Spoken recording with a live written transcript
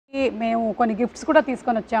కి మేము కొన్ని గిఫ్ట్స్ కూడా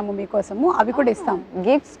తీసుకొని వచ్చాము మీకోసము, అవి కూడా ఇస్తాం.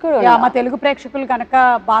 గిఫ్ట్స్ కూడా మా తెలుగు ప్రేక్షకులు కనుక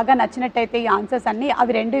బాగా నచ్చినట్టయితే ఈ ఆన్సర్స్ అన్ని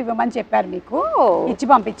అవి 2 ఇవ్వమని చెప్పారు, మీకు ఇచ్చి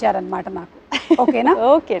పంపించారనమాట నాకు. ఓకేనా?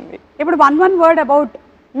 ఓకే అండి. ఇప్పుడు one వర్డ్ అబౌట్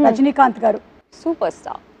రజనీకాంత్ గారు. Super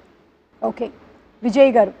star. ఓకే.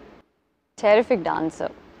 విజయ్ గారు. Terrific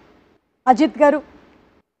dancer. అజిత్ గారు.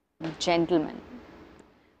 జెంటిల్మెన్.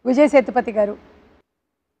 విజయ్ సేతుపతి గారు.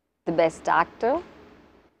 The best actor.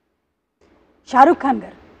 Shahrukh Khan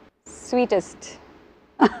గారు. Sweetest.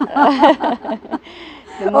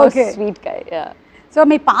 Okay. Sweet guy. Yeah. So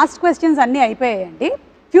మీ పాస్ట్ క్వశ్చన్స్ అన్ని అయిపోయాయండి,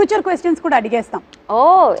 ఫ్యూచర్ క్వశ్చన్స్ కూడా అడిగేస్తాం.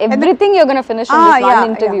 Everything you gonna finish in this one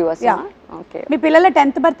interview అసలు. ఓకే. మీ పిల్లల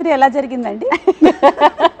 10th బర్త్డే ఎలా జరిగిందండి?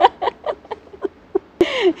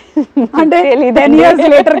 అంటే 10 years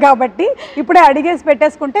later కాబట్టి ఇప్పుడే అడిగేసి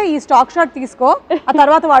పెట్టేసుకుంటే ఈ స్టాక్ షాట్ తీసుకో, ఆ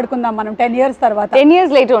తర్వాత వాడుకుందాం మనం 10 years తర్వాత. 10 years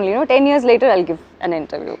later only, no? 10 years later I'll give an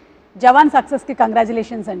interview. Jawan success కి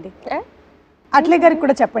కంగ్రాచులేషన్స్ అండి. అట్లే గారికి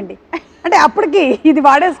కూడా చెప్పండి, అంటే అప్పటికి ఇది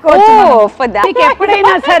వాడేసుకోవచ్చు. మీకు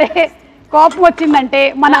ఎప్పుడైనా సరే కోపం వచ్చిందంటే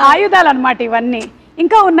మన ఆయుధాలు అన్నమాట ఇవన్నీ.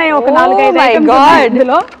 ఇంకా ఉన్నాయి ఒక 4-5 ఐటమ్స్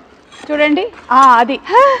ఇందులో చూడండి. అది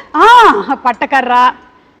పట్టకర్ర,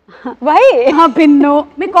 పిన్ను,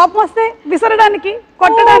 మీ కోపం వస్తే విసరడానికి,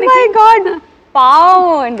 కొట్టడానికి.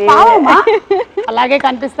 పావమా? అలాగే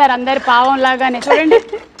కనిపిస్తారు అందరు పావం లాగానే. చూడండి,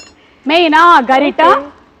 మెయినా గరిట.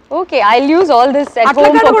 Okay, I'll use all this at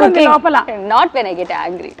home for cooking. Not when I get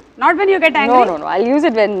angry. Not when you get angry? No. I'll use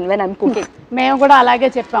it when I'm cooking. మేము కూడా అలాగే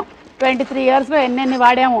చెప్పాం. 23 years లో ఎన్ని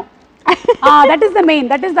వాడాము. That is the main,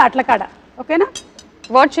 that is the atlakada. Okay na?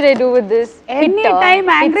 What should I do with this? Anytime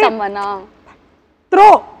angry. Someone.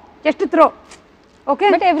 Throw. Just throw.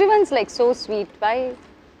 Okay? But everyone's like so sweet. Why?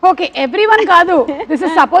 Okay, everyone kaadu. This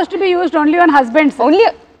is supposed to be used only on husbands. Only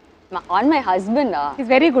on my husband.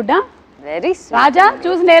 He's very good, huh? Very sweet. Raja,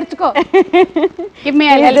 choose నేర్చుకో. Give me,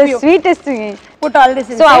 I'll help you. The sweetest thing. Put all this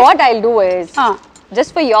inside. So what I'll do is,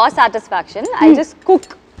 just for your satisfaction, I'll just cook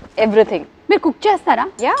everything. మీరు cook చేస్తారా?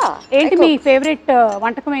 Yeah. ఏంటి మీ favourite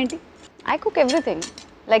వంటకం ఏంటి? I cook everything.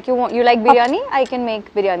 Like you like biryani, I can make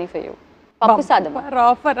biryani for you. Pappu sadam.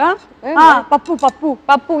 Raufara?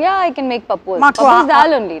 పప్పు. Yeah, I can make pappu. Pappu is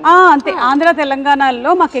dal only. అంతే. ఆంధ్ర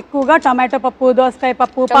తెలంగాణలో మాకు ఎక్కువగా టొమాటో పప్పు, దోసకాయ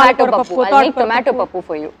పప్పు, పాలకూర పప్పు. I'll make tomato pappu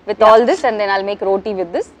for you with all this, and then I'll make roti with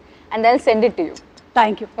this, and then I'll send it to you.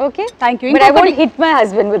 Thank you. Okay? Thank you. But I won't hit my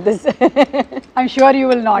husband with this. I'm sure you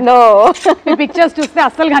will not. No. Me pictures చూస్తే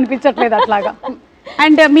అస్సలు కనిపించట్లేదు అట్లాగా.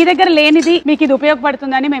 And మీ దగ్గర లేనిది మీకు ఇది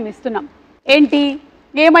ఉపయోగపడుతుందని మేము ఇస్తున్నాం. ఏంటి,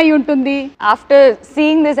 ఏమై ఉంటుంది? After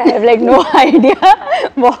seeing this, I have like no idea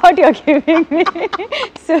what you're giving me.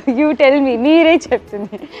 So you tell me. మీరే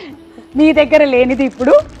చెప్తుంది. మీ దగ్గర లేనిది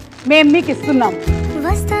ఇప్పుడు మేము మీకు ఇస్తున్నాం.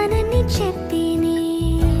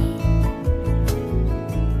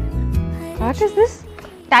 What is this?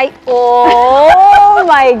 Oh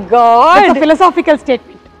my God! It's a philosophical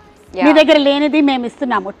statement. మీ దగ్గర లేనిది మేము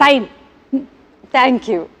ఇస్తున్నాము. Time. Thank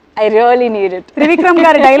you. I really need it. Trivikram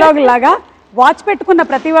గారి డైలాగ్ లాగా వాచ్ పెట్టుకున్న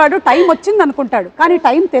ప్రతివాడు టైం వచ్చింది అనుకుంటాడు, కానీ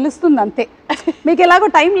టైం తెలుస్తుంది అంతే. మీకు ఎలాగో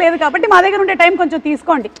టైం లేదు కాబట్టి మా దగ్గర ఉండే టైం కొంచెం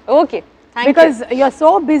తీసుకోండి. Okay. Because you are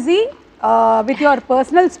so busy with your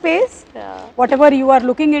personal space, what ever you are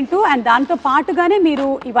looking in to, and దాంతో పాటుగానే మీరు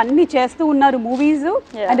ఇవన్నీ చేస్తూ ఉన్నారు movies,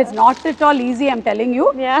 and it's not at all easy. I'm telling you.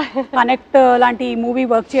 Connect లాంటి మూవీ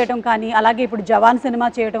వర్క్ చేయడం కానీ, అలాగే ఇప్పుడు జవాన్ సినిమా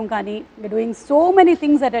చేయడం కానీ, doing so many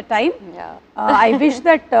things at a time. I wish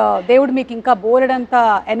that దేవుడు మీకు ఇంకా బోలెడంత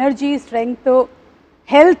ఎనర్జీ, స్ట్రెంగ్త్,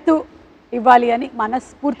 హెల్త్ ఇవ్వాలి అని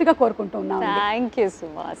మనస్ఫూర్తిగా కోరుకుంటున్నాను. Thank you so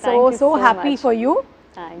much. So happy for you.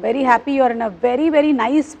 Very happy. You are in a very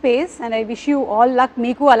nice space, and I wish you all luck.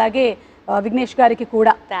 Meeku alage Vignesh gariki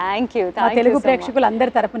kuda. Thank you. Telugu ప్రేక్షకులు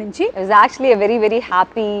అందరి తరపు నుంచి. It was actually a very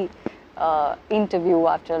happy interview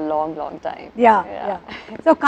after a long time. Yeah. So